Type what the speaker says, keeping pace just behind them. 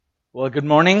Well, good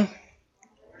morning.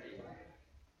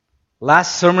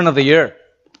 Last sermon of the year.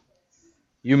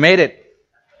 You made it.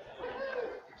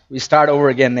 We start over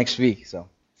again next week. So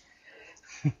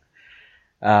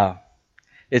uh,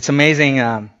 it's amazing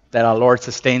that our Lord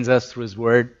sustains us through His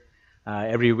Word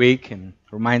every week and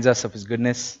reminds us of His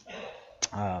goodness.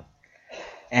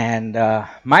 And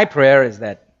my prayer is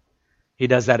that He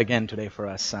does that again today for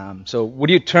us. So would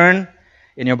you turn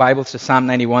in your Bibles to Psalm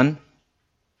 91?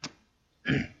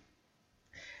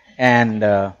 And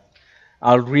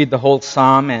I'll read the whole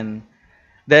psalm, and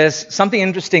there's something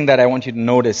interesting that I want you to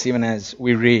notice even as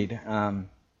we read.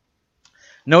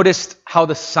 Notice how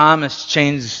the psalmist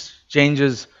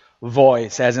changes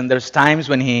voice, as in there's times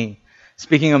when he's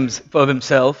speaking of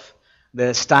himself,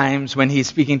 there's times when he's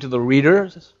speaking to the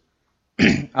readers,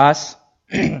 us,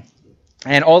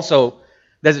 and also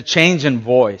there's a change in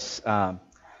voice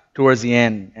towards the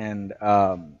end, and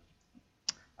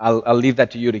I'll leave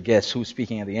that to you to guess who's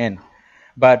speaking at the end.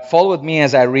 But follow with me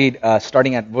as I read,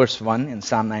 starting at verse 1 in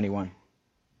Psalm 91.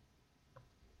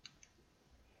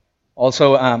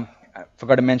 Also, I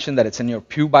forgot to mention that it's in your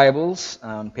Pew Bibles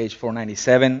on page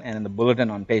 497 and in the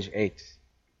bulletin on page 8.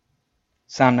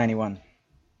 Psalm 91.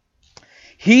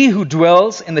 He who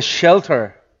dwells in the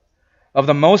shelter of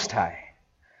the Most High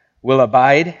will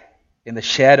abide in the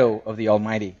shadow of the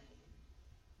Almighty.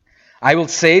 I will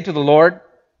say to the Lord,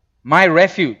 my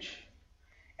refuge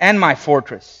and my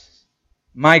fortress,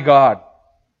 my God,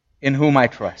 in whom I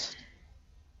trust.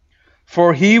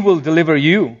 For He will deliver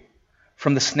you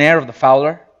from the snare of the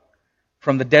fowler,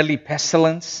 from the deadly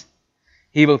pestilence.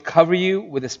 He will cover you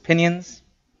with His pinions,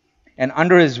 and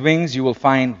under His wings you will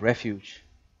find refuge.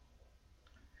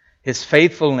 His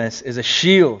faithfulness is a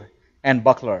shield and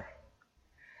buckler.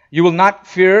 You will not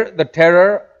fear the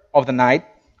terror of the night,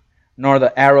 nor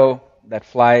the arrow that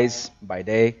flies by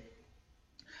day,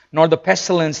 nor the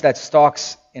pestilence that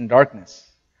stalks in darkness,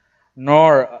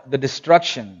 nor the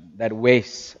destruction that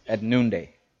wastes at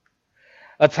noonday.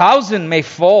 1,000 may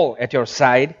fall at your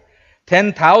side,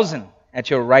 10,000 at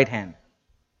your right hand,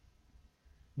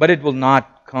 but it will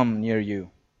not come near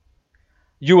you.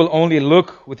 You will only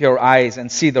look with your eyes and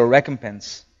see the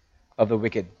recompense of the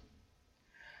wicked.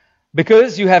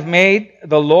 Because you have made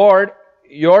the Lord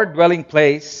your dwelling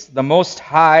place, the Most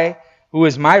High, who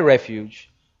is my refuge,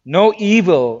 no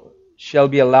evil shall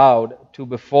be allowed to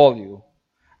befall you,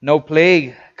 no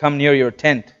plague come near your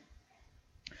tent.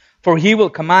 For He will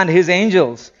command His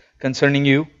angels concerning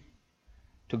you,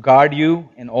 to guard you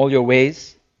in all your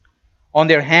ways. On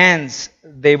their hands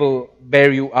they will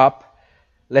bear you up,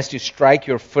 lest you strike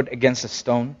your foot against a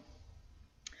stone.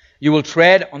 You will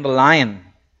tread on the lion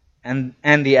and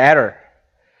the adder,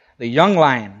 the young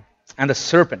lion and the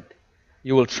serpent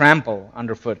you will trample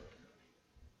underfoot.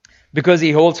 Because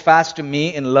He holds fast to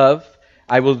me in love,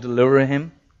 I will deliver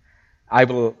Him. I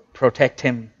will protect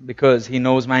Him because He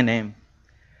knows my name.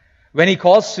 When He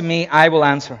calls to me, I will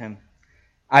answer Him.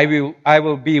 I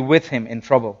will be with Him in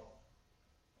trouble.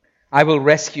 I will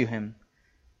rescue Him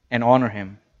and honor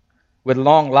Him. With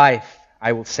long life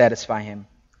I will satisfy Him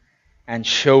and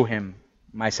show Him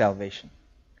my salvation.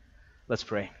 Let's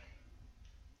pray.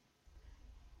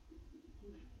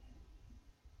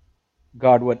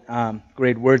 God, what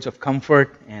great words of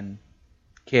comfort and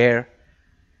care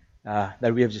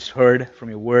that we have just heard from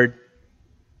your word.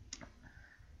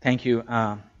 Thank you,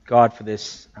 God, for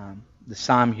this the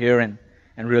psalm here and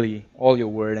really all your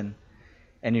word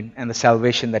and the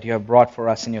salvation that you have brought for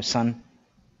us in your Son.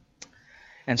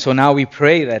 And so now we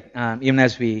pray that even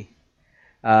as we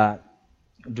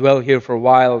dwell here for a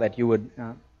while, that you would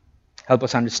help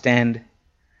us understand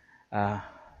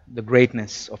the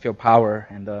greatness of your power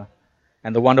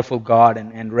and the wonderful God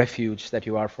and refuge that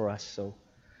you are for us.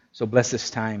 So bless this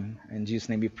time. In Jesus'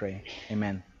 name we pray.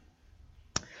 Amen.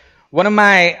 One of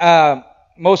my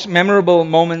most memorable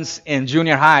moments in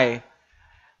junior high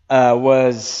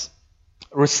was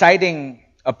reciting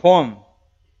a poem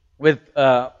with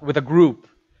a group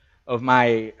of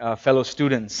my fellow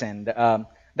students. And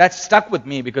that stuck with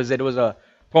me because it was a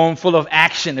poem full of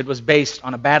action. It was based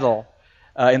on a battle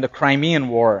in the Crimean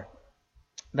War,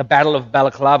 the Battle of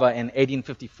Balaclava in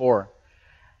 1854.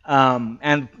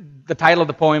 And the title of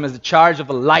the poem is The Charge of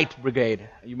the Light Brigade.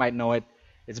 You might know it.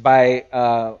 It's by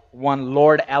one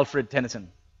Lord Alfred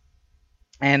Tennyson.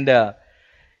 And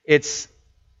it's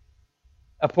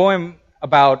a poem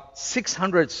about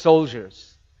 600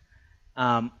 soldiers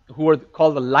who were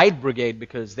called the Light Brigade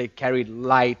because they carried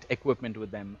light equipment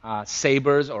with them.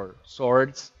 Sabers or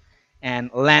swords and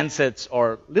lancets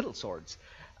or little swords.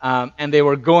 And they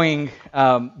were going,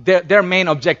 their main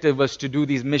objective was to do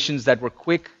these missions that were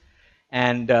quick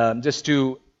and just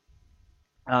to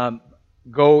um,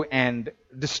 go and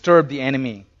disturb the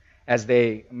enemy as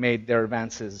they made their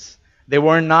advances. They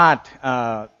were not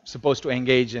supposed to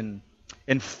engage in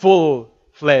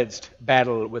full-fledged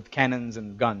battle with cannons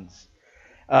and guns.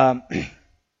 Um,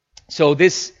 so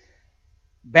this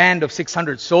band of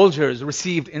 600 soldiers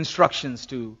received instructions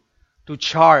to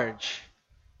charge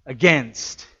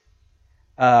against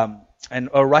a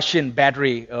Russian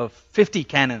battery of 50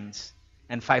 cannons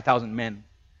and 5,000 men.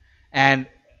 And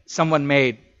someone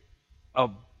made a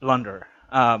blunder.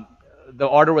 The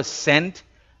order was sent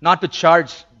not to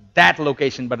charge that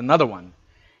location, but another one.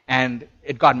 And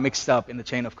it got mixed up in the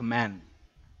chain of command.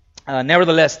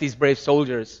 Nevertheless, these brave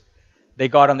soldiers, they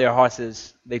got on their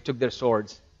horses, they took their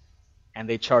swords, and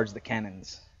they charged the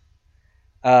cannons.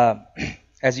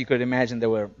 As you could imagine, there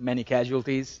were many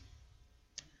casualties.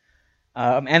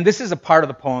 And this is a part of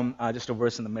the poem, just a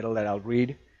verse in the middle that I'll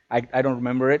read. I don't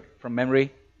remember it from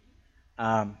memory,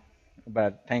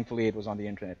 but thankfully it was on the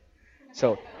internet.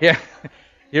 So here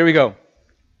we go.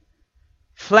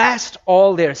 Flashed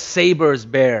all their sabers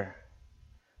bare,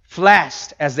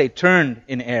 flashed as they turned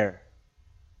in air,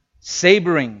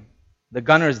 sabering the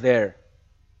gunners there,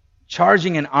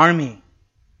 charging an army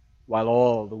while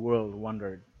all the world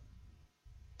wondered.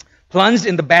 Plunged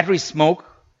in the battery smoke,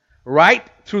 right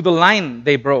through the line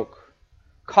they broke.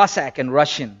 Cossack and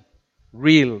Russian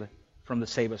reeled from the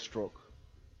saber stroke,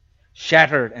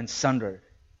 shattered and sundered.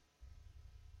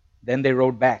 Then they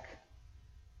rode back,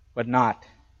 but not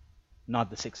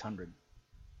the 600.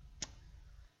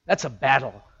 That's a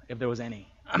battle, if there was any.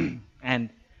 And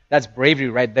that's bravery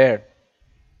right there.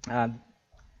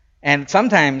 And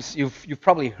sometimes you've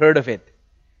probably heard of it,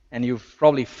 and you've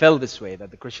probably felt this way,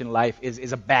 that the Christian life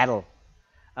is a battle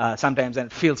sometimes,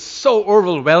 and it feels so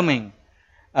overwhelming.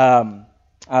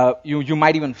 You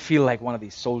might even feel like one of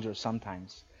these soldiers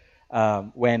sometimes,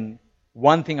 when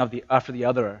one thing after the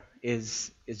other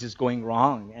is just going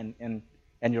wrong,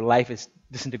 and your life is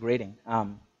disintegrating.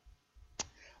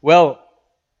 Well,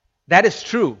 that is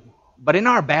true, but in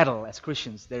our battle as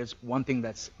Christians, there's one thing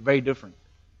that's very different.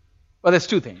 Well, there's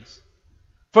two things.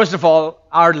 First of all,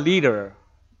 our leader,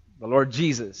 the Lord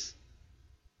Jesus,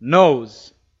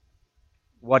 knows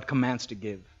what commands to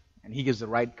give, and He gives the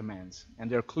right commands, and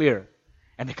they're clear,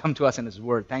 and they come to us in His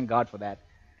Word. Thank God for that.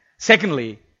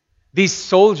 Secondly, these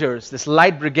soldiers, this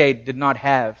light brigade, did not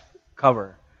have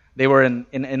cover. They were in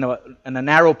a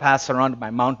narrow pass surrounded by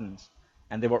mountains,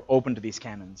 and they were open to these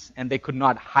cannons, and they could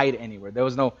not hide anywhere. There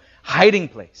was no hiding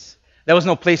place. There was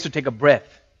no place to take a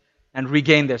breath and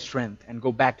regain their strength and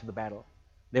go back to the battle.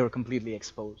 They were completely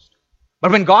exposed.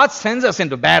 But when God sends us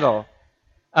into battle,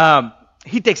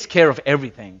 He takes care of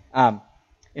everything.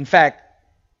 In fact,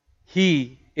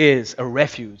 He is a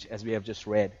refuge, as we have just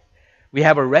read. We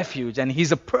have a refuge, and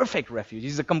He's a perfect refuge.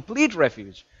 He's a complete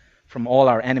refuge from all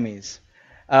our enemies.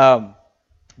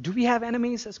 Do we have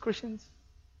enemies as Christians?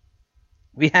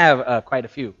 We have quite a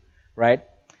few, right?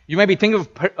 You may be thinking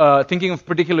of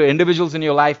particular individuals in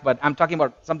your life, but I'm talking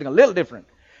about something a little different.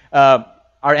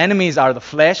 Our enemies are the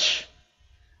flesh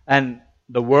and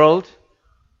the world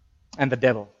and the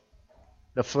devil.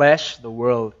 The flesh, the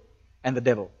world, and the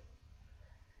devil.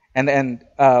 And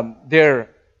they're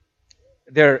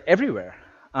everywhere.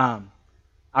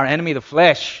 Our enemy, the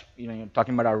flesh, you're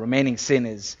talking about our remaining sin,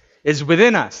 is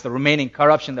within us, the remaining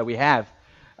corruption that we have.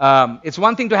 It's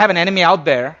one thing to have an enemy out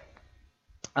there.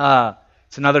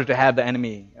 It's another to have the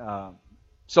enemy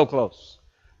so close,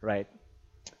 right?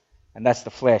 And that's the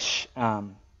flesh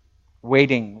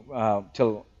waiting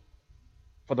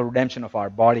for the redemption of our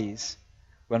bodies,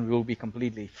 when we will be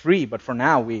completely free. But for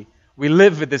now, we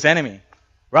live with this enemy.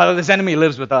 Rather, this enemy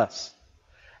lives with us.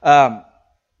 And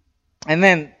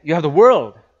then you have the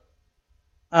world.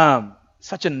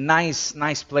 Such a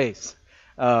nice place.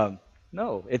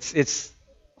 No, it's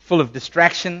full of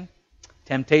distraction,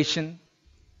 temptation,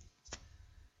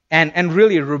 and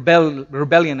really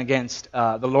rebellion against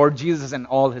the Lord Jesus and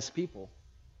all His people.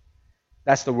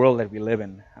 That's the world that we live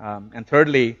in. And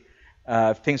thirdly,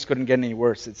 if things couldn't get any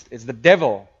worse, it's the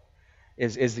devil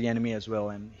is the enemy as well.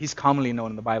 And he's commonly known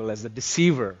in the Bible as the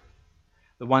deceiver,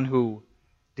 the one who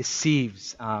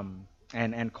deceives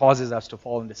and causes us to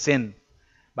fall into sin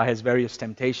by his various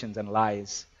temptations and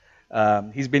lies.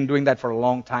 He's been doing that for a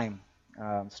long time,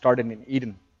 started in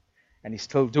Eden, and he's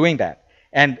still doing that.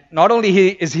 And not only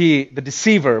is he the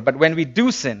deceiver, but when we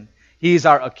do sin, he is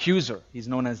our accuser. He's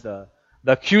known as the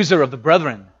accuser of the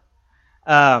brethren.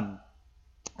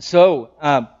 So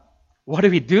what do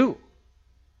we do?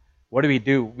 What do we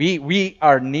do? We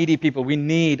are needy people. We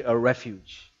need a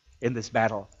refuge in this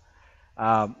battle.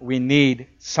 We need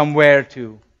somewhere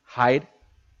to hide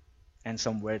and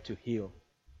somewhere to heal.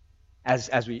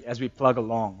 as we plug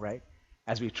along, right?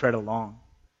 As we tread along.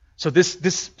 So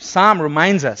this psalm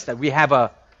reminds us that we have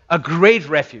a great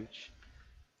refuge,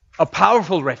 a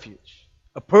powerful refuge,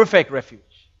 a perfect refuge,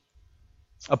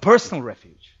 a personal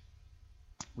refuge.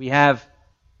 We have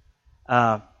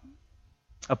a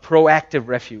proactive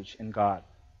refuge in God.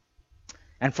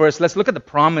 And first, let's look at the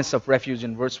promise of refuge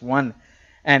in verse 1.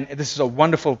 And this is a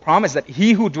wonderful promise that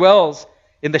he who dwells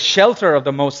in the shelter of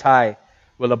the Most High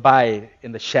will abide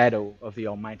in the shadow of the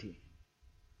Almighty.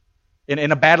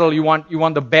 In a battle, you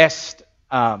want the best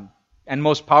and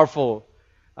most powerful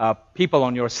people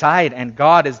on your side, and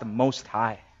God is the Most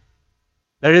High.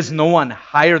 There is no one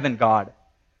higher than God,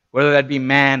 whether that be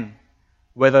man,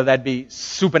 whether that be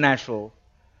supernatural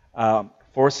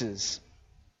forces,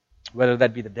 whether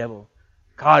that be the devil.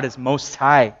 God is Most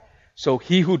High. So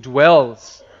he who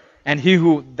dwells, and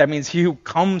that means he who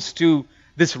comes to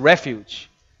this refuge.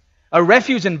 A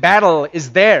refuge in battle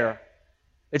is there.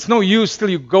 It's no use till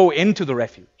you go into the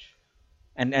refuge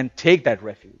and take that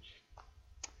refuge.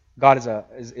 God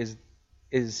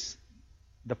is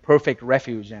the perfect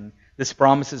refuge, and this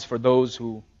promises for those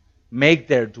who make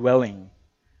their dwelling.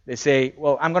 They say,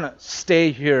 well, I'm going to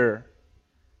stay here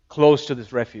close to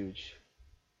this refuge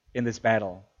in this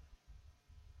battle.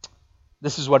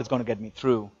 This is what is going to get me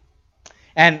through.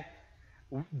 And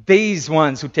these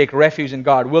ones who take refuge in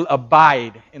God will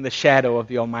abide in the shadow of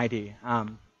the Almighty.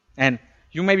 And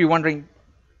you may be wondering,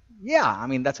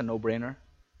 that's a no-brainer.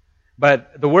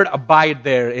 But the word abide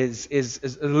there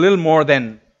is a little more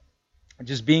than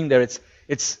just being there.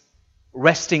 It's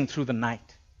resting through the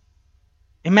night.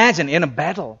 Imagine in a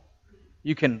battle,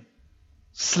 you can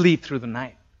sleep through the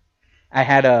night. I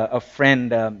had a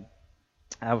friend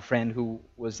who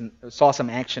saw some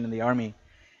action in the army,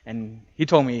 and he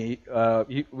told me,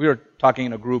 we were talking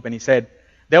in a group, and he said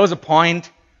there was a point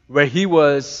where he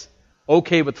was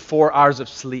okay with 4 hours of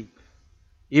sleep.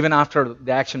 Even after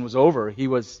the action was over,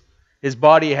 his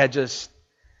body had just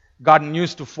gotten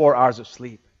used to 4 hours of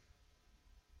sleep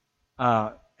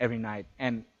every night.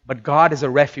 But God is a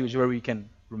refuge where we can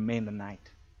remain the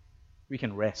night. We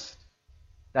can rest.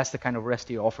 That's the kind of rest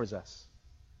He offers us,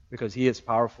 because He is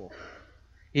powerful.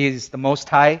 He is the Most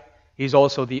High. He's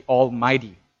also the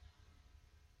Almighty.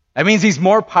 That means He's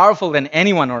more powerful than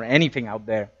anyone or anything out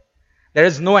there. There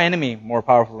is no enemy more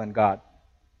powerful than God.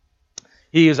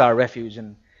 He is our refuge.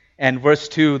 And verse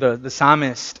 2, the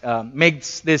psalmist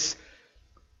makes this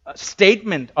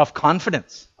statement of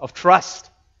confidence, of trust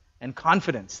and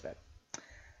confidence that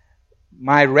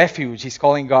my refuge, he's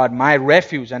calling God my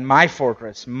refuge and my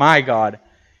fortress, my God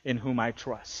in whom I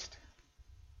trust.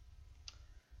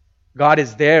 God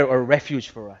is there, a refuge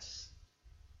for us,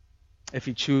 if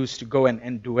we choose to go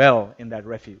and dwell in that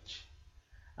refuge.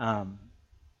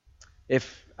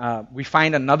 If we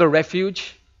find another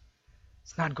refuge,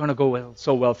 it's not going to go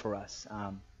so well for us.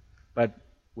 But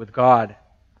with God,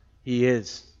 He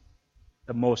is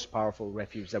the most powerful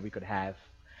refuge that we could have.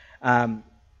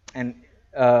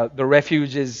 The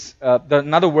refuge is,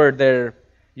 another word there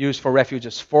used for refuge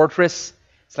is fortress.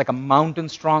 It's like a mountain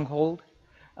stronghold.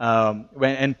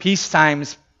 In peace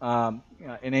times,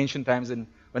 in ancient times, and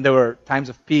when there were times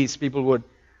of peace, people would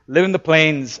live in the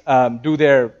plains, do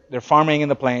their farming in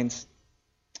the plains.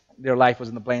 Their life was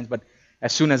in the plains. But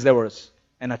as soon as there was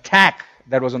an attack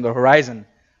that was on the horizon,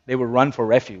 they would run for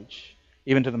refuge,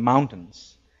 even to the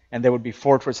mountains. And there would be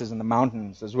fortresses in the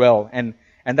mountains as well. And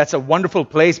that's a wonderful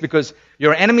place, because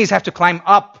your enemies have to climb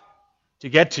up to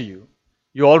get to you.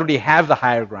 You already have the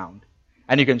higher ground.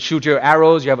 And you can shoot your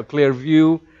arrows, you have a clear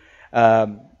view,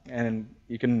 and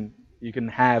you can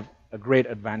have a great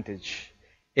advantage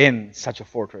in such a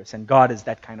fortress. And God is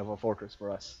that kind of a fortress for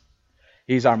us.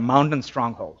 He's our mountain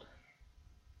stronghold,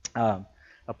 a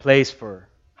place for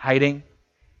hiding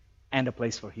and a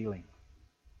place for healing.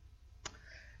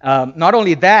 Not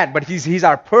only that, but He's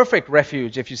our perfect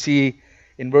refuge. If you see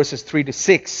in verses 3 to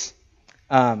 6,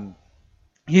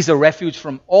 He's a refuge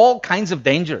from all kinds of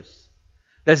dangers.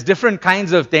 There's different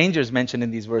kinds of dangers mentioned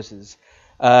in these verses.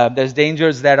 There's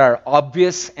dangers that are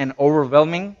obvious and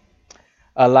overwhelming,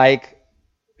 like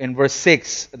in verse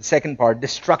 6, the second part,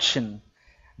 destruction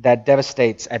that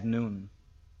devastates at noon.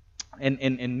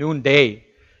 In noonday,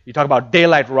 you talk about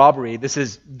daylight robbery. This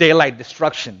is daylight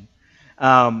destruction,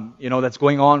 that's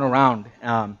going on around.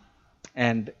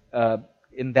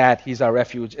 In that, He's our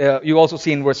refuge. You also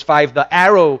see in verse 5, the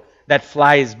arrow that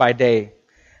flies by day.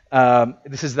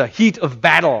 This is the heat of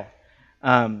battle,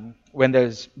 when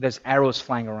there's arrows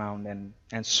flying around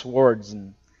and swords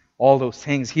and all those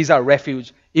things. He's our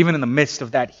refuge, even in the midst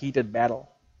of that heated battle.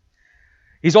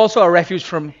 He's also our refuge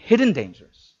from hidden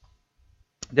dangers.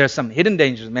 There's some hidden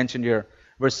dangers mentioned here.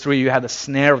 Verse 3, you have the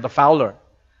snare of the fowler.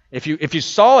 If you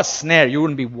saw a snare, you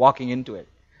wouldn't be walking into it.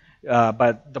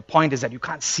 But the point is that you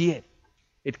can't see it.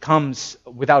 It comes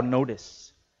without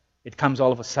notice. It comes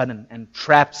all of a sudden and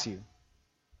traps you.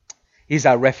 He's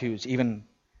our refuge, even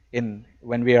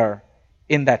when we are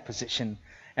in that position.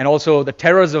 And also the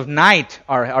terrors of night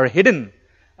are hidden.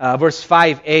 Verse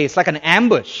 5a, it's like an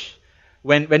ambush.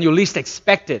 When you least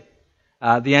expect it,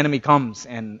 the enemy comes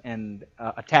and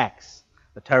attacks.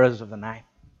 The terrors of the night.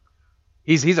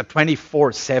 He's a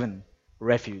 24/7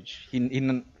 refuge. He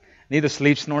neither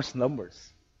sleeps nor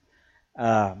slumbers.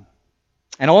 And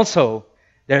also,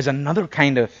 there's another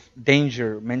kind of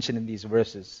danger mentioned in these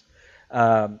verses.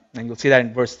 And you'll see that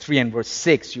in verse 3 and verse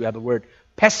 6. You have the word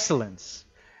pestilence.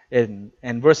 And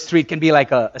verse 3, it can be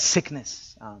like a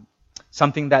sickness.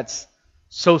 Something that's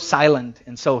so silent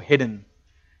and so hidden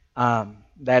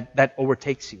that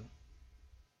overtakes you.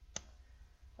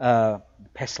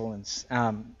 Pestilence.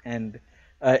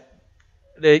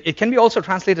 It can be also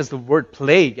translated as the word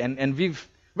plague. And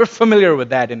we're familiar with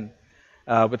that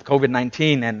with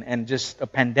COVID-19 and just a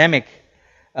pandemic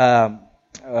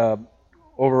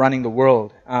overrunning the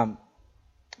world.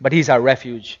 But he's our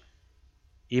refuge,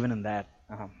 even in that.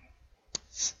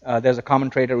 There's a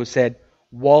commentator who said,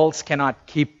 walls cannot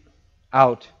keep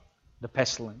out the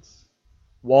pestilence.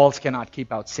 Walls cannot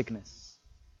keep out sickness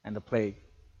and the plague,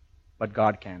 but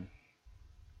God can.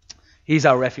 He's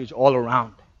our refuge all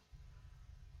around.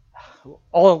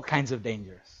 All kinds of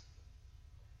dangers.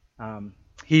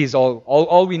 He's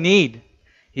all we need.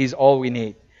 He's all we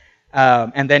need.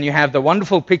 And then you have the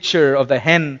wonderful picture of the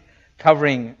hen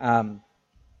covering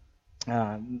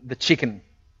the chicken,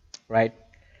 right?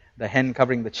 The hen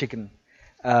covering the chicken.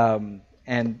 And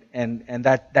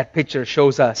that picture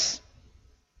shows us.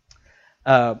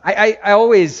 I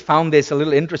always found this a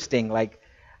little interesting. Like,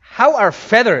 how are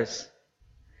feathers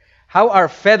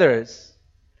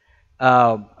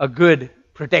a good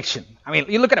protection? I mean,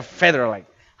 you look at a feather, like,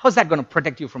 how's that going to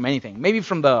protect you from anything? Maybe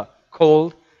from the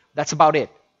cold. That's about it.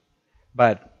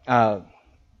 But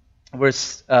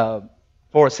verse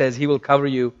 4 says, he will cover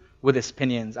you with his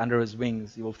pinions. Under his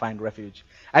wings you will find refuge.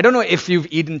 I don't know if you've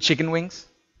eaten chicken wings,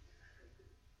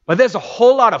 but there's a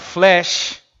whole lot of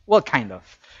flesh. Well, kind of.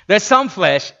 There's some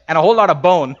flesh and a whole lot of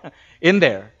bone in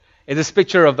there. It's this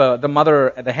picture of the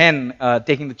mother, the hen,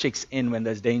 taking the chicks in when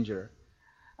there's danger,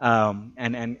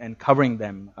 and covering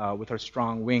them with her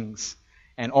strong wings.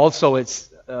 And also, it's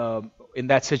in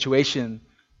that situation,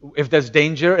 if there's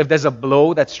danger, if there's a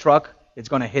blow that's struck, it's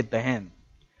going to hit the hen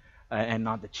and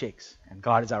not the chicks. And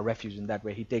God is our refuge in that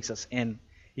way. He takes us in.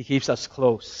 He keeps us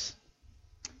close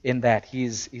in that.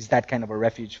 He's that kind of a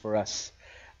refuge for us.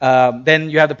 Then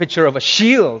you have the picture of a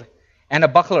shield and a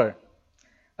buckler.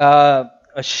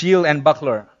 A shield and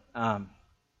buckler.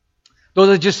 Those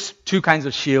are just two kinds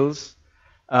of shields.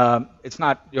 It's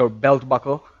not your belt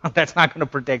buckle. That's not going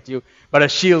to protect you. But a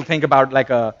shield, think about like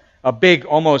a big,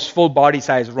 almost full body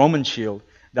size Roman shield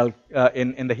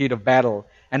in the heat of battle.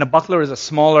 And a buckler is a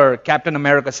smaller Captain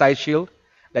America size shield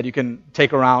that you can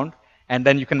take around, and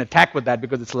then you can attack with that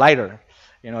because it's lighter.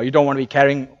 You don't want to be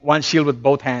carrying one shield with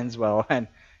both hands. Well, and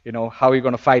how are you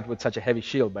going to fight with such a heavy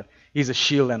shield? But he's a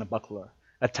shield and a buckler.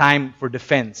 A time for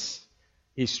defense.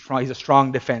 He's a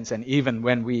strong defense, and even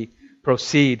when we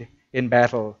proceed in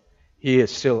battle, he is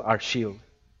still our shield.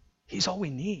 He's all we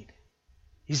need.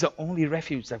 He's the only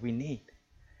refuge that we need.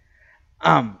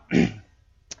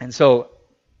 And so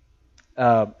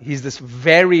he's this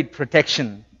varied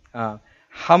protection.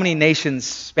 How many nations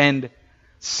spend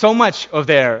so much of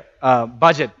their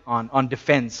budget on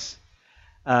defense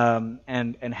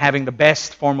and having the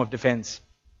best form of defense,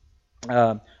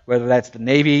 whether that's the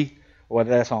Navy, or whether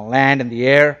that's on land and the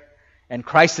air. And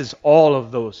Christ is all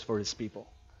of those for his people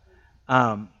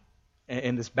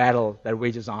in this battle that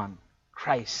wages on.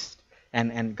 Christ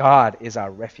and God is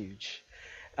our refuge.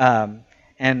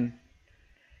 And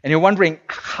you're wondering,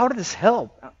 how did this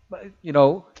help?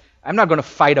 I'm not going to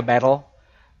fight a battle.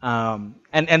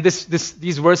 And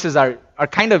these verses are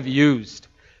kind of used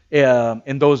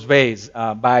in those ways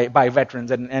by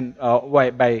veterans and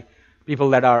by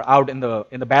people that are out in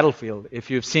the battlefield. If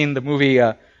you've seen the movie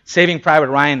Saving Private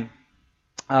Ryan,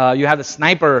 you have the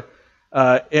sniper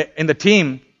in the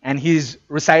team, and he's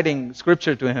reciting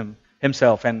scripture to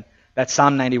himself, and that's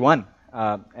Psalm 91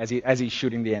 as he's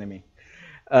shooting the enemy.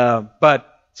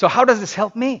 So how does this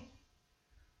help me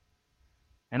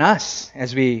and us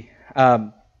as we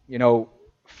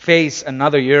face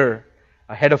another year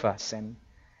ahead of us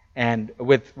and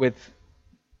with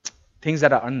things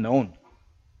that are unknown?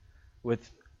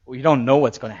 We don't know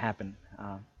what's going to happen.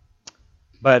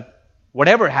 But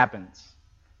whatever happens,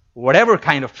 whatever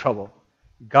kind of trouble,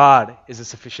 God is a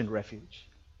sufficient refuge.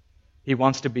 He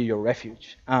wants to be your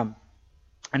refuge. And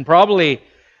probably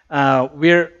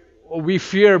we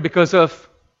fear because of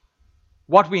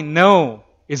what we know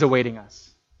is awaiting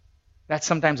us. That's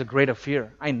sometimes a greater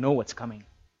fear. I know what's coming,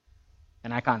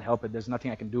 and I can't help it. There's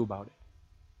nothing I can do about it.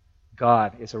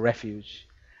 God is a refuge,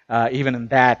 even in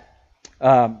that.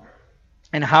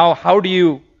 And how do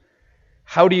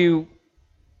you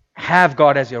have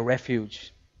God as your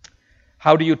refuge?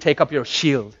 How do you take up your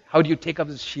shield? How do you take up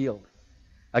the shield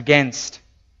against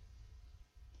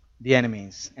the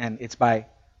enemies? And it's by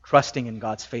trusting in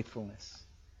God's faithfulness.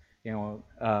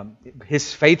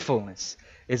 His faithfulness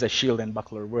is a shield and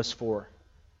buckler. Verse 4.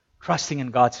 Trusting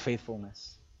in God's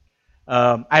faithfulness.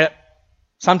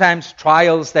 Sometimes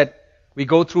trials that we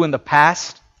go through in the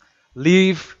past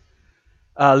leave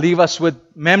us with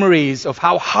memories of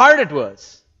how hard it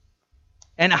was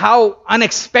and how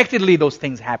unexpectedly those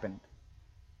things happened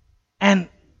and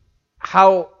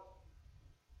how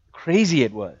crazy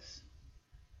it was.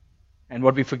 And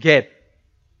what we forget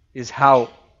is how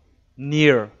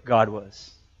near God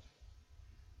was,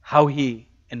 how He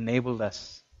enabled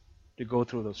us to go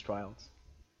through those trials,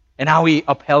 and how He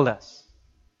upheld us.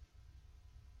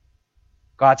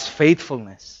 God's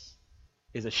faithfulness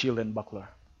is a shield and buckler.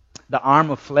 The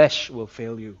arm of flesh will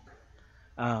fail you.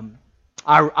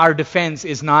 Our defense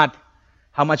is not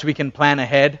how much we can plan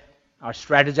ahead, our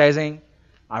strategizing,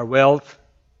 our wealth,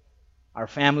 our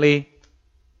family,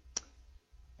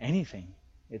 anything.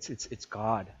 It's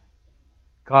God.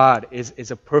 God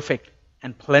is a perfect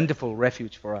and plentiful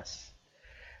refuge for us.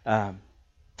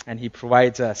 And He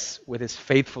provides us with His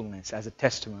faithfulness as a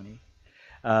testimony.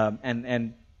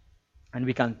 And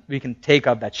we can take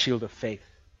up that shield of faith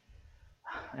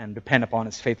and depend upon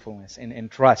His faithfulness in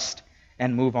trust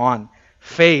and move on.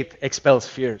 Faith expels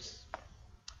fears.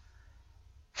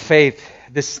 Faith,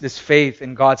 this faith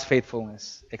in God's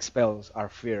faithfulness expels our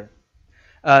fear.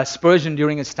 Spurgeon,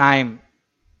 during his time,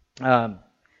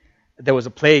 there was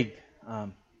a plague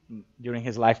during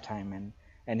his lifetime,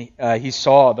 and he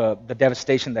saw the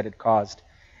devastation that it caused.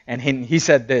 And he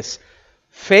said this: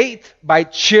 faith, by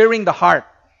cheering the heart,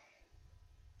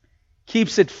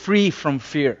 keeps it free from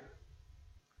fear,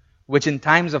 which in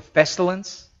times of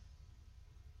pestilence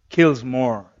kills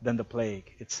more than the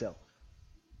plague itself.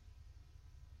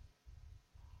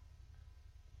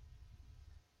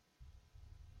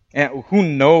 And who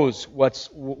knows what's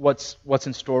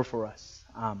in store for us?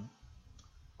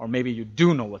 Or maybe you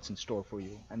do know what's in store for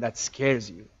you, and that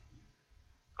scares you.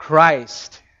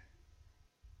 Christ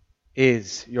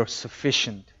is your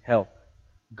sufficient help.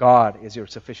 God is your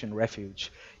sufficient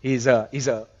refuge. He's a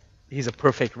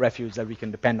perfect refuge that we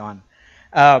can depend on.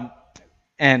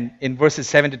 And in verses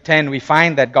 7 to 10, we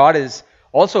find that God is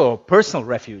also a personal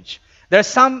refuge. There are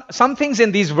some things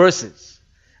in these verses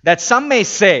that some may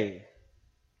say,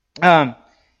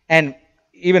 and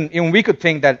even we could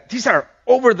think that these are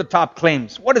over-the-top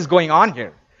claims. What is going on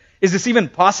here? Is this even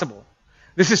possible?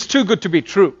 This is too good to be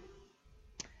true.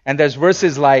 And there's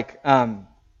verses like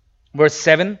verse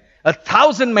 7,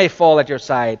 1,000 may fall at your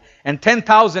side and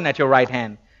 10,000 at your right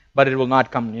hand, but it will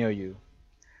not come near you.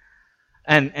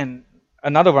 And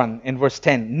another one in verse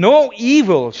 10, no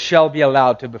evil shall be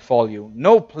allowed to befall you,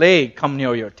 no plague come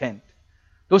near your tent.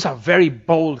 Those are very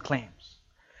bold claims.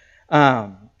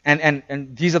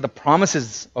 And these are the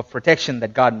promises of protection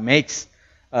that God makes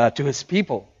to His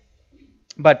people.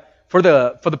 But for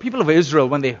the people of Israel,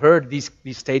 when they heard these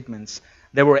statements,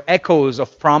 there were echoes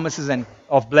of promises and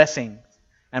of blessing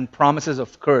and promises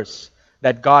of curse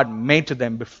that God made to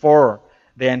them before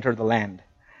they entered the land.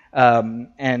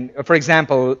 And for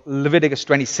example, Leviticus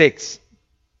 26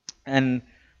 and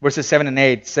verses 7 and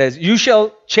 8 says, you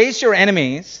shall chase your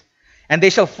enemies, and they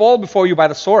shall fall before you by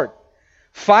the sword.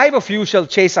 5 of you shall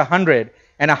chase 100,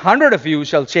 and 100 of you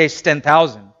shall chase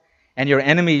 10,000, and your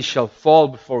enemies shall fall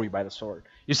before you by the sword.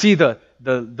 You see the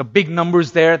big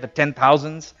numbers there, the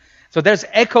 10,000s. So there's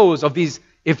echoes of these.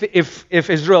 If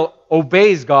Israel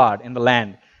obeys God in the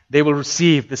land, they will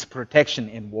receive this protection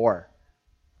in war.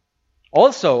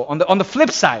 Also, on the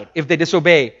flip side, if they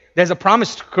disobey, there's a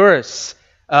promised curse.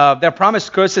 There are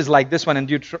promised curses like this one in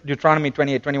Deuteronomy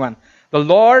 28:21. The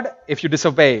Lord, if you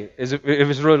disobey,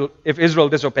 if Israel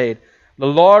disobeyed, the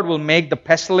Lord will make the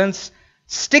pestilence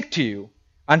stick to you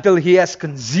until He has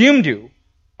consumed you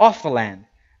off the land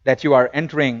that you are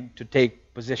entering to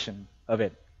take possession of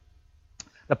it.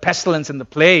 The pestilence and the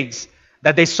plagues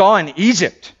that they saw in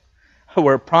Egypt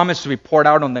were promised to be poured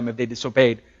out on them if they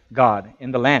disobeyed God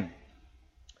in the land.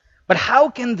 But how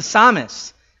can the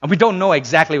psalmist, and we don't know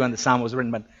exactly when the psalm was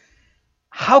written, but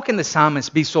how can the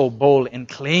psalmist be so bold in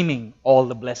claiming all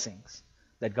the blessings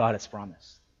that God has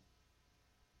promised?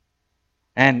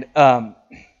 And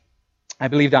I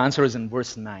believe the answer is in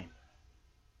verse 9.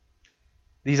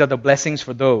 These are the blessings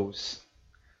for those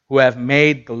who have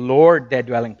made the Lord their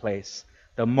dwelling place,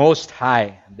 the Most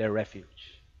High their refuge.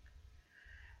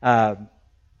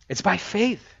 It's by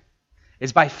faith.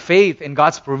 It's by faith in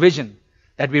God's provision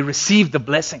that we receive the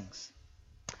blessings.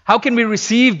 How can we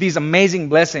receive these amazing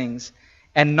blessings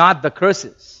and not the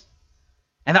curses?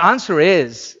 And the answer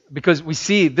is because we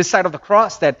see this side of the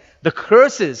cross that the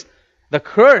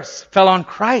curse fell on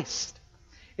Christ.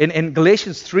 In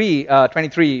Galatians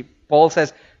 3:23, Paul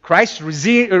says, Christ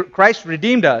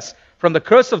redeemed us from the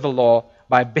curse of the law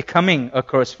by becoming a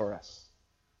curse for us.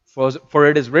 For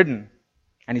it is written,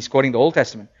 and he's quoting the Old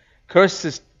Testament,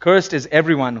 cursed is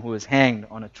everyone who is hanged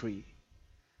on a tree.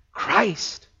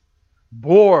 Christ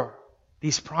bore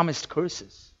these promised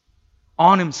curses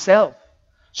on himself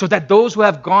so that those who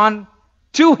have gone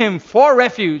to him for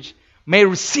refuge may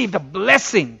receive the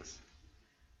blessings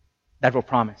that were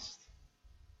promised.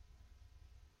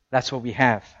 That's what we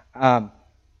have.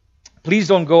 Please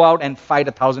don't go out and fight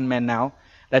 1,000 men now.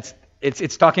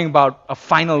 It's talking about a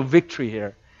final victory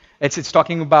here. It's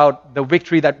talking about the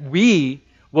victory that we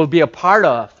will be a part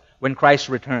of when Christ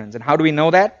returns. And how do we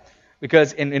know that?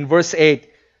 Because in verse 8,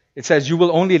 it says, you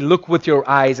will only look with your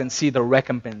eyes and see the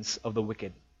recompense of the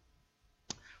wicked.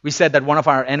 We said that one of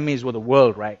our enemies was the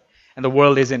world, right? And the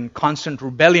world is in constant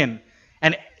rebellion.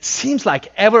 And it seems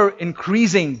like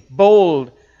ever-increasing,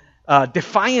 bold,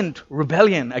 defiant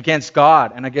rebellion against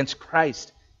God and against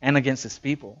Christ and against His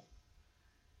people.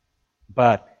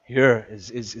 But here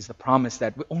is the promise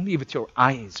that only with your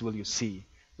eyes will you see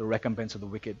the recompense of the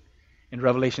wicked. In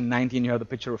Revelation 19, you have the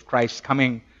picture of Christ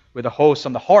coming with a host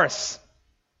on the horse.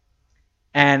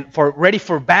 And ready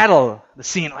for battle, the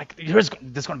scene, like, there's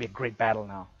going to be a great battle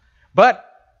now. But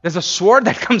there's a sword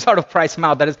that comes out of Christ's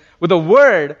mouth. That is, with a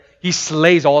word, He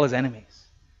slays all His enemies.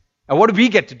 And what do we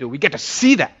get to do? We get to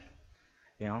see that.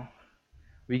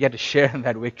 We get to share in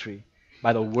that victory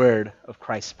by the word of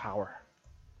Christ's power.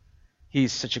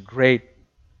 He's such a great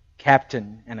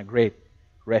captain and a great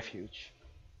refuge.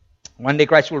 One day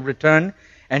Christ will return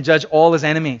and judge all His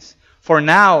enemies. For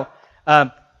now,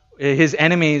 His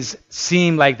enemies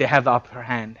seem like they have the upper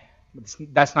hand.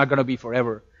 That's not going to be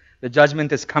forever. The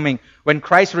judgment is coming. When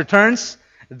Christ returns,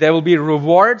 there will be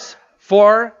rewards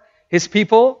for His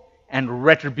people and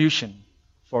retribution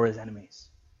for His enemies.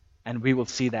 And we will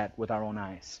see that with our own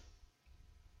eyes.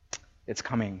 It's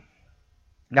coming.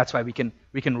 That's why we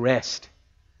can rest.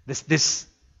 This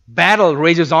battle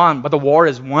rages on, but the war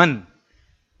is won.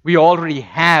 We already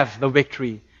have the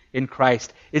victory in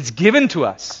Christ. It's given to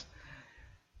us.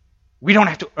 We don't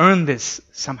have to earn this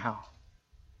somehow.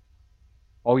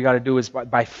 All we got to do is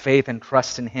by faith and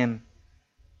trust in Him,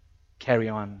 carry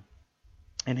on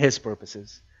in His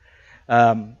purposes.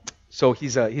 So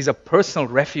He's a personal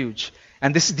refuge.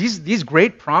 And these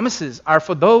great promises are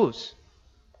for those,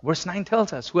 verse 9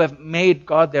 tells us, who have made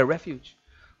God their refuge,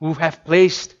 who have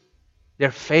placed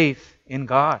their faith in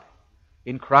God,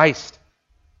 in Christ,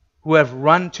 who have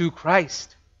run to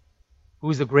Christ, who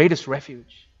is the greatest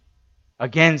refuge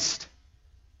against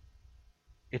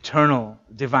eternal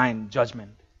divine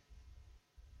judgment.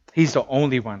 He's the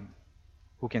only one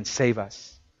who can save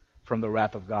us from the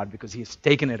wrath of God because He has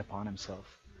taken it upon Himself.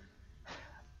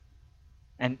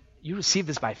 And you receive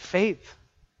this by faith.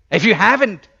 If you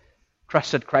haven't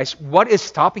trusted Christ, what is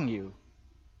stopping you?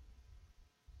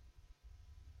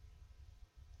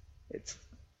 It's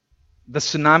the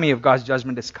tsunami of God's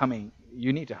judgment is coming.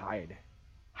 You need to hide.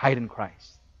 Hide in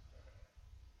Christ.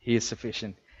 He is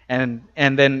sufficient. And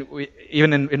then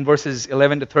even in verses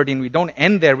 11 to 13, we don't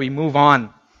end there. We move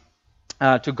on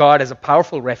to God as a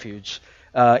powerful refuge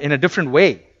in a different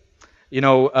way.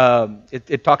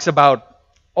 It talks about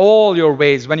all your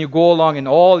ways. When you go along in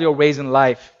all your ways in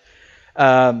life,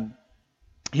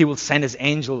 He will send His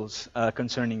angels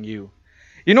concerning you.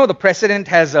 The president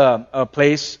has a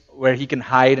place where he can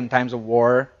hide in times of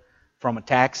war from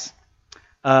attacks.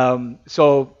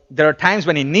 So there are times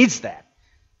when he needs that.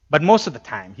 But most of the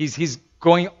time, he's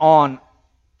going on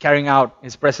carrying out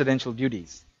his presidential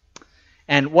duties.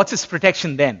 And what's his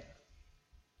protection then?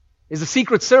 Is the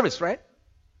Secret Service, right?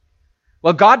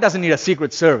 Well, God doesn't need a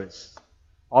Secret Service,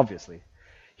 obviously.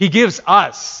 He gives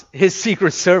us His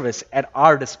Secret Service at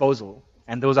our disposal,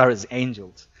 and those are His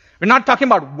angels. We're not talking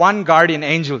about one guardian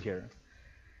angel here.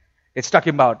 It's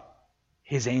talking about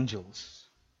His angels.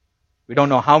 We don't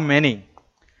know how many.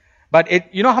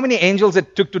 But you know how many angels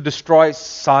it took to destroy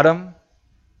Sodom?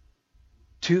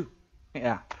 2.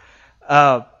 Yeah.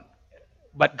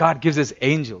 But God gives His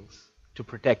angels to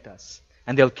protect us.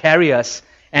 And they'll carry us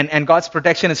And God's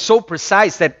protection is so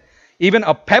precise that even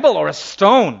a pebble or a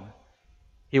stone,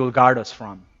 He will guard us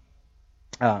from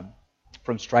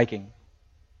striking.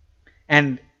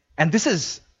 And this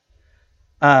is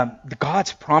the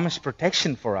God's promised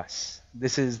protection for us.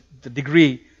 This is the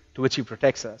degree to which He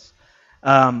protects us.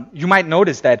 You might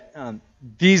notice that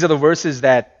these are the verses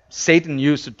that Satan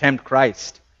used to tempt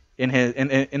Christ in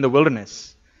the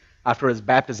wilderness after His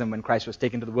baptism, when Christ was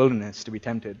taken to the wilderness to be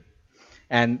tempted.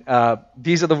 And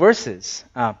these are the verses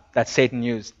that Satan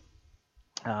used.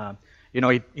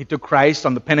 He took Christ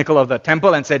on the pinnacle of the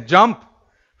temple and said, "Jump,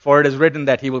 for it is written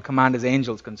that He will command His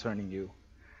angels concerning you."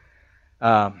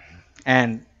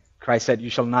 And Christ said, "You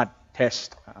shall not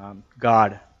test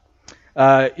God."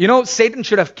 Satan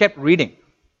should have kept reading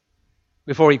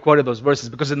before he quoted those verses,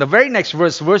 because in the very next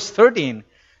verse, verse 13,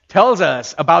 tells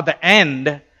us about the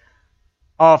end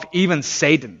of even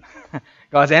Satan,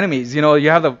 God's enemies. You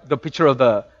have the picture of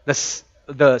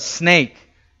the snake.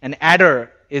 An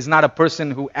adder is not a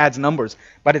person who adds numbers,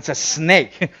 but it's a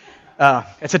snake.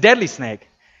 It's a deadly snake.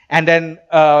 And then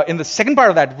in the second part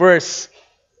of that verse,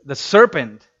 the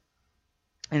serpent,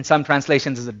 in some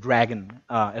translations, is a dragon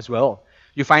as well.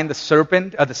 You find the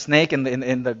serpent, the snake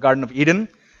in the Garden of Eden,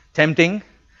 tempting,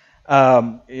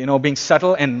 being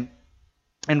subtle. And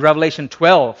in Revelation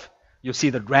 12, you see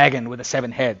the dragon with the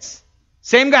 7 heads.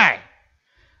 Same guy.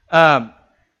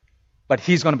 But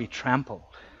he's going to be trampled.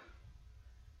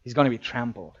 He's going to be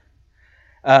trampled.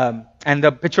 And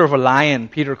the picture of a lion,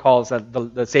 Peter calls that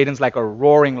the Satan's like a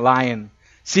roaring lion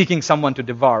seeking someone to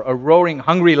devour. A roaring,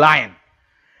 hungry lion.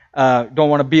 Don't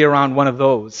want to be around one of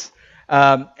those.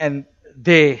 And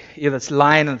this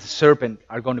lion and the serpent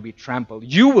are going to be trampled.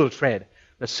 You will tread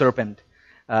the serpent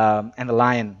and the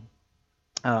lion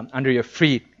under your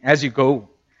feet as you go.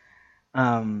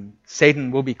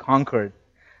 Satan will be conquered.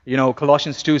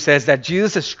 Colossians 2 says that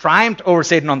Jesus has triumphed over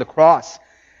Satan on the cross.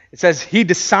 It says He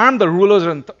disarmed the rulers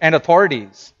and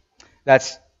authorities.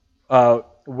 That's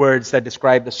words that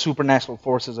describe the supernatural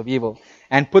forces of evil,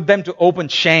 and put them to open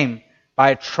shame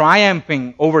by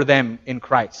triumphing over them in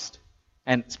Christ,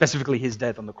 and specifically His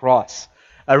death on the cross.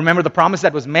 Remember the promise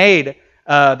that was made,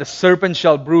 the serpent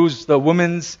shall bruise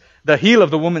the heel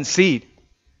of the woman's seed.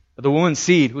 The woman's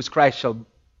seed, whose Christ shall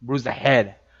bruise the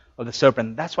head of the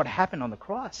serpent. That's what happened on the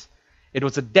cross. It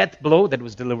was a death blow that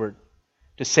was delivered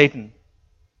to Satan.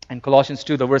 And Colossians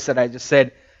 2, the verse that I just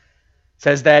said,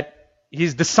 says that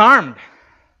he's disarmed.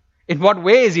 In what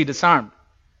way is he disarmed?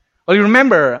 Well, you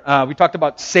remember, we talked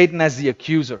about Satan as the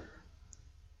accuser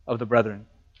of the brethren.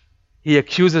 He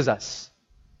accuses us.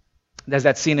 There's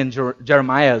that scene in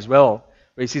Jeremiah as well,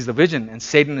 where he sees the vision, and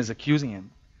Satan is accusing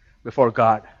him before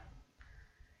God.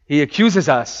 He accuses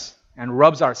us and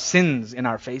rubs our sins in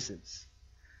our faces.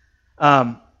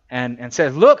 And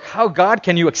says, look, how God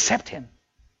can you accept him?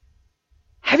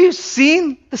 Have you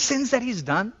seen the sins that he's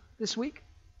done this week?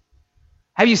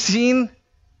 Have you seen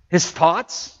his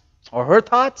thoughts or her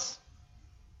thoughts?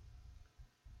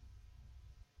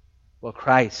 Well,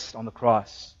 Christ on the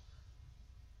cross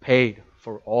paid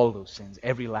for all those sins,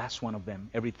 every last one of them,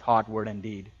 every thought, word, and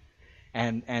deed.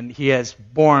 And he has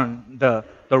borne the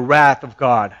wrath of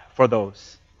God for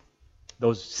those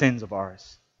sins of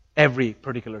ours, every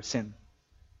particular sin.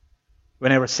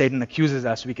 Whenever Satan accuses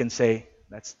us, we can say,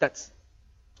 that's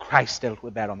Christ dealt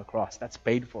with that on the cross. That's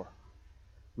paid for.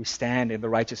 We stand in the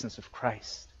righteousness of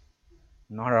Christ,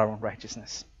 not our own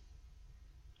righteousness.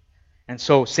 And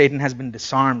so Satan has been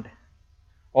disarmed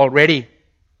already.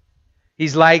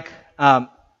 He's like, a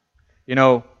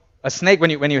snake.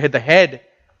 When you hit the head,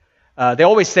 they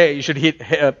always say you should hit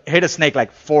a snake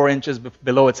like 4 inches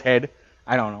below its head.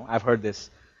 I don't know. I've heard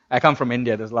this. I come from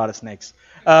India. There's a lot of snakes,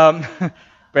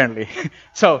 apparently.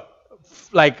 So,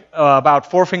 about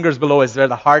 4 fingers below is where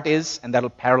the heart is, and that'll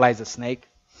paralyze a snake,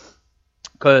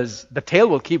 because the tail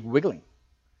will keep wiggling,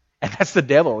 and that's the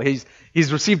devil. He's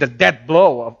received a death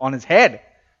blow on his head,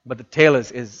 but the tail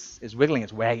is wiggling,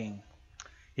 it's wagging.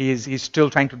 He's still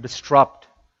trying to disrupt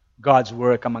God's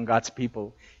work among God's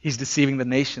people. He's deceiving the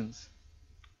nations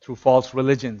through false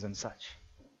religions and such.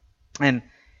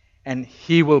 And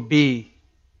he will be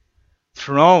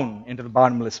thrown into the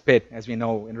bottomless pit, as we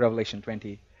know in Revelation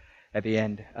 20 at the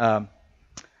end.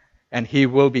 And he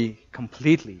will be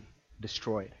completely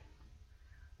destroyed.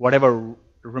 Whatever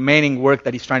remaining work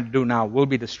that he's trying to do now will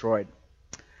be destroyed.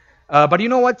 But you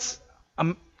know what?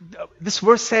 This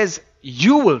verse says,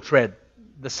 you will tread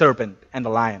the serpent and the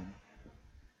lion.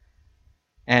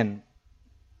 And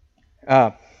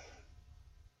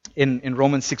in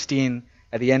Romans 16,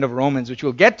 at the end of Romans, which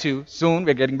we'll get to soon,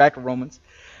 we're getting back to Romans,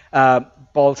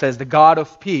 Paul says, the God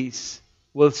of peace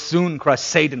will soon crush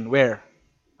Satan where?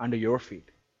 Under your feet.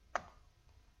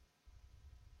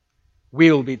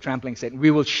 we will be trampling Satan.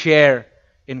 We will share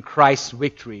in Christ's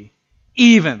victory,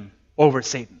 even over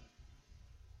Satan.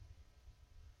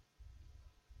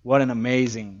 What an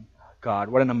amazing God.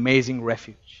 What an amazing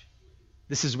refuge.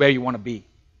 This is where you want to be.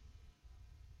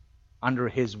 Under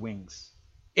His wings.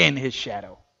 In His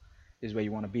shadow is where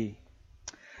you want to be.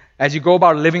 As you go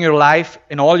about living your life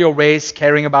in all your ways,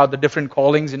 caring about the different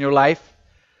callings in your life,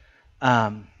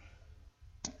 God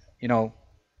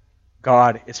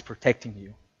is protecting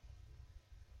you.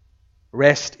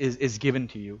 Rest is given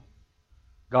to you.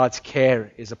 God's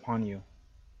care is upon you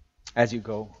as you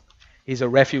go. He's a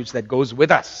refuge that goes with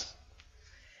us.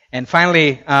 And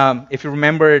finally, if you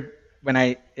remembered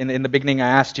when in the beginning I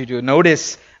asked you to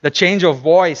notice the change of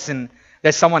voice, and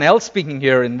there's someone else speaking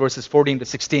here in verses 14 to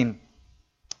 16.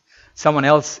 Someone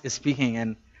else is speaking,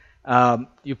 and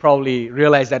you probably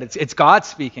realize that it's God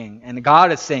speaking, and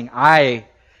God is saying, I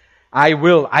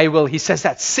will. He says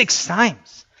that 6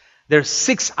 times. There's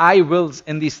 6 I wills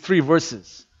in these 3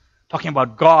 verses, talking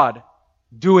about God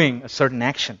doing a certain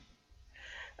action.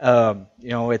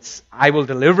 It's I will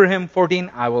deliver him,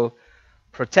 14, I will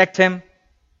protect him.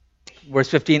 Verse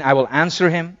 15, I will answer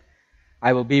him,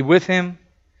 I will be with him,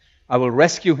 I will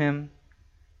rescue him.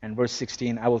 And verse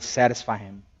 16, I will satisfy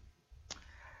him.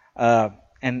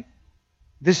 And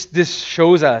this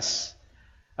shows us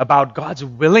about God's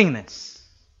willingness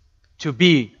to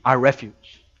be our refuge.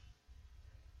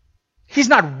 He's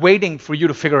not waiting for you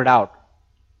to figure it out.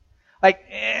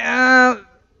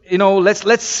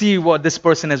 Let's see what this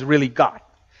person has really got.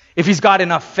 If he's got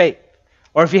enough faith,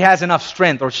 or if he has enough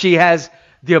strength, or she has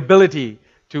the ability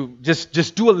to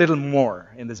just do a little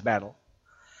more in this battle.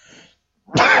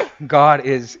 God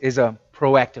is a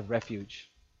proactive refuge.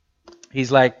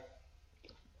 He's like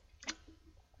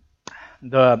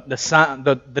the son,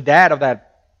 the dad of that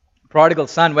prodigal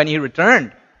son when he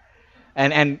returned,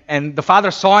 and the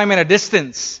father saw him in a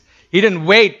distance. He didn't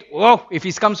wait. Oh, if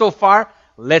he's come so far,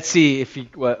 let's see if he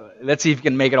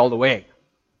can make it all the way.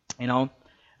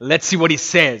 Let's see what he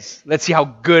says. Let's see how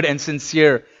good and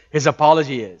sincere his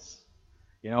apology is.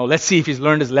 Let's see if he's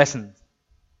learned his lesson.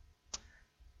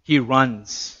 He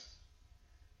runs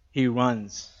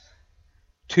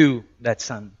to that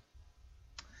son.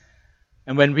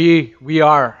 And when we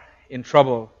are in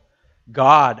trouble,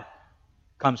 God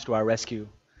comes to our rescue.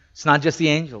 It's not just the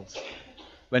angels.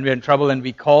 When we're in trouble and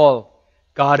we call,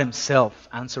 God himself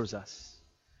answers us.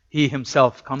 He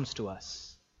himself comes to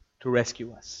us to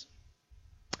rescue us.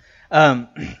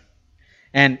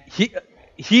 And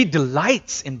he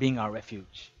delights in being our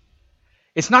refuge.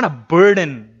 It's not a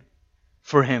burden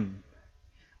for him.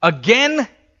 Again,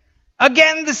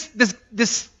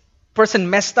 this person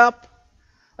messed up.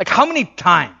 Like how many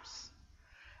times?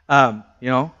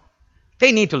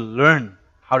 They need to learn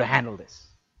how to handle this.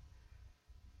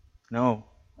 No,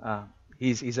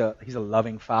 he's a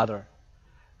loving father,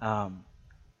 and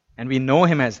we know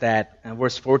him as that. And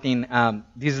verse 14.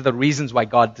 These are the reasons why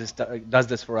God does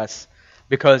this for us,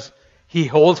 because he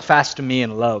holds fast to me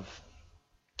in love,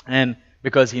 and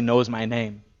because he knows my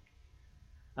name.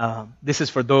 This is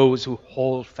for those who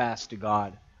hold fast to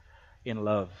God in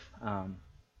love.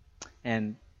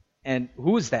 And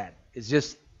who is that? Is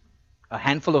just a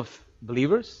handful of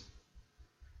believers?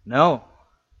 No.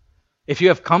 If you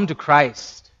have come to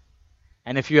Christ,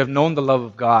 and if you have known the love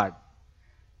of God,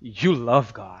 you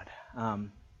love God.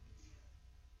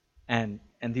 And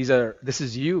this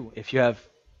is you. If you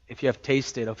have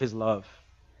tasted of his love.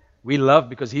 We love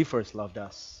because he first loved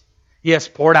us. He has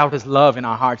poured out his love in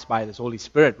our hearts by his Holy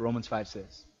Spirit, Romans 5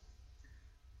 says.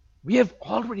 We have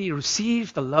already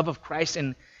received the love of Christ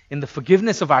in the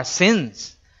forgiveness of our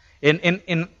sins,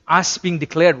 in us being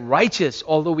declared righteous,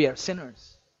 although we are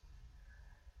sinners.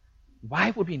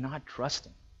 Why would we not trust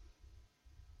him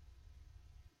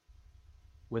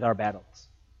with our battles?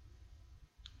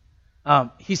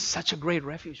 He's such a great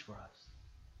refuge for us.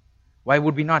 Why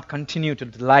would we not continue to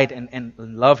delight and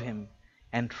love him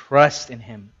and trust in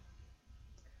him?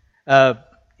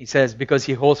 He says, because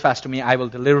he holds fast to me, I will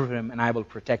deliver him and I will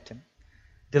protect him.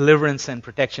 Deliverance and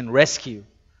protection, rescue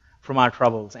from our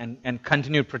troubles, and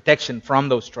continued protection from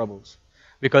those troubles.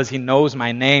 Because he knows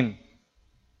my name.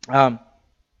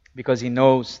 Because he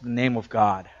knows the name of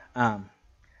God.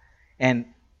 And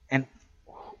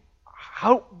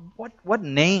what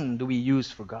name do we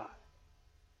use for God?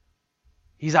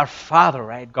 He's our Father,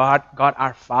 right? God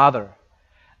our Father.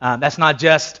 That's not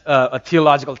just a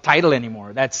theological title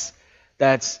anymore. That's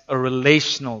a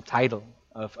relational title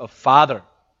of Father.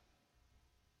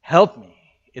 Help me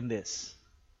in this.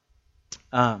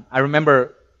 I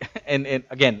remember,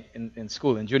 in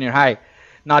school, in junior high,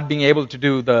 not being able to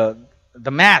do the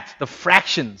math, the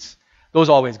fractions Those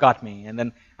always got me. And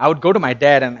then I would go to my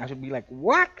dad and I would be like,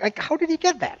 what? Like, how did he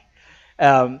get that?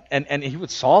 And he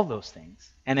would solve those things.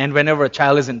 And whenever a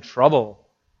child is in trouble,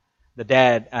 the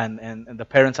dad and the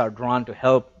parents are drawn to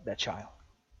help that child.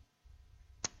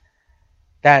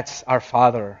 That's our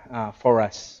Father for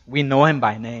us. We know Him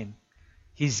by name.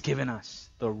 He's given us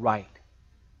the right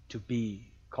to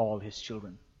be called His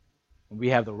children. We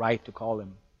have the right to call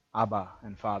Him Abba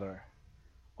and Father,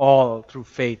 all through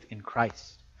faith in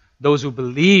Christ. Those who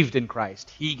believed in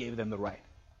Christ, He gave them the right.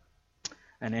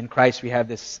 And in Christ we have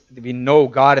this, we know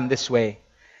God in this way.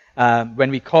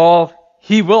 When we call,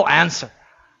 He will answer.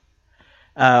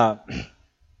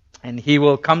 And He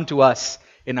will come to us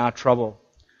in our trouble.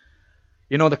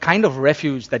 You know, the kind of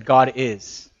refuge that God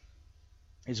is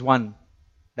one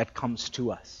that comes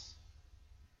to us.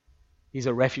 He's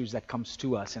a refuge that comes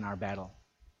to us in our battle.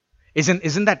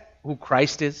 Isn't that who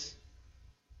Christ is?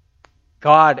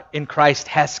 God in Christ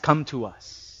has come to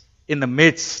us in the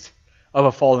midst of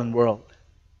a fallen world.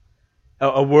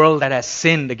 A world that has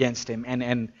sinned against Him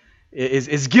and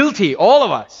is guilty, all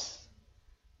of us.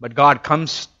 But God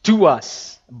comes to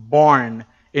us, born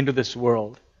into this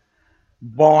world.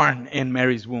 Born in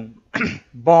Mary's womb.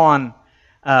 Born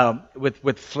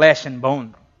with flesh and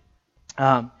bone.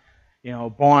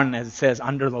 Born, as it says,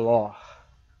 under the law.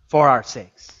 For our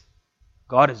sakes.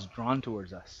 God is drawn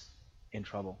towards us in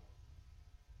trouble.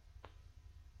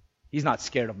 He's not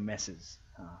scared of messes.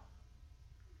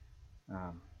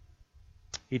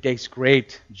 He takes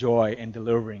great joy in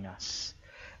delivering us.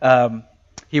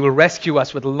 He will rescue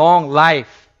us with long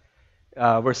life.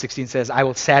 Verse 16 says, I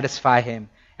will satisfy him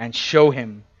and show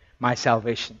him my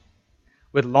salvation.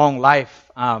 With long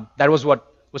life. That was what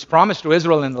was promised to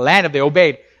Israel in the land. If they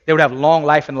obeyed, they would have long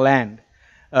life in the land.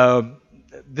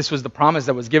 This was the promise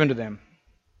that was given to them.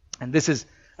 And this is,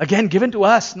 again, given to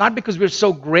us, not because we're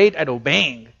so great at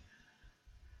obeying,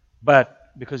 but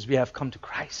because we have come to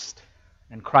Christ.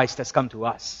 And Christ has come to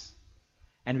us.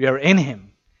 And we are in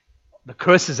Him. The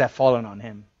curses have fallen on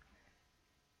Him.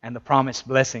 And the promised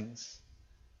blessings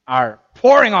are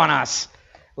pouring on us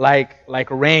like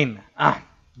rain.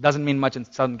 Doesn't mean much in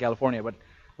Southern California, but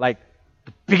like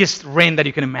the biggest rain that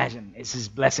you can imagine is His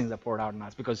blessings that poured out on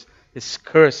us because His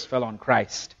curse fell on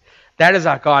Christ. That is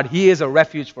our God. He is a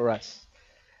refuge for us.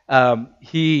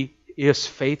 He is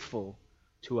faithful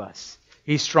to us.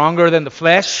 He's stronger than the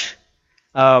flesh.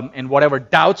 And whatever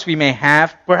doubts we may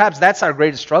have, perhaps that's our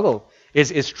greatest struggle,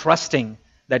 is trusting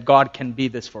that God can be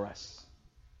this for us.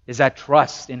 Is that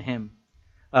trust in Him.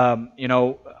 And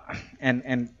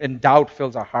doubt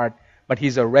fills our heart, but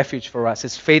He's a refuge for us.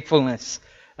 His faithfulness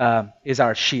is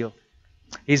our shield.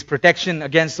 He's protection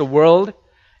against the world,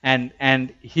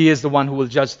 and He is the one who will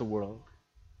judge the world.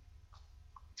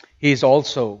 He is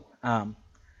also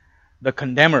the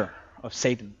condemner of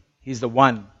Satan. He's the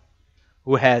one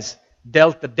who has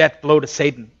dealt the death blow to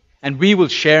Satan, and we will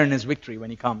share in His victory when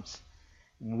He comes.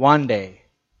 One day,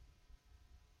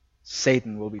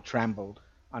 Satan will be trampled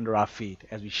under our feet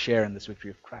as we share in this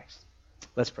victory of Christ.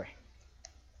 Let's pray.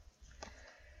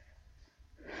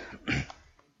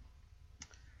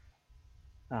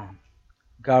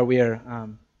 God, we are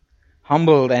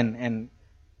humbled and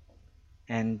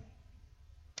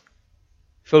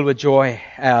filled with joy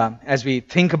as we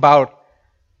think about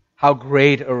how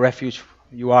great a refuge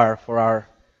You are for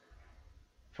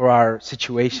our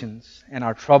situations and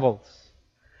our troubles.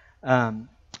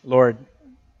 Lord,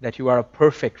 that You are a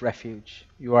perfect refuge.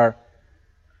 You are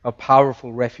a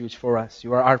powerful refuge for us.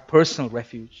 You are our personal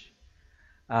refuge.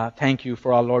 Thank You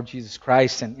for our Lord Jesus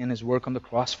Christ and in His work on the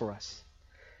cross for us,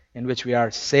 in which we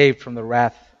are saved from the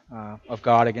wrath of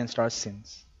God against our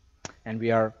sins. And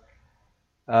we are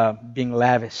being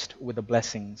lavished with the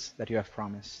blessings that You have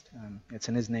promised. It's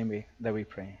in His name that we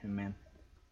pray. Amen.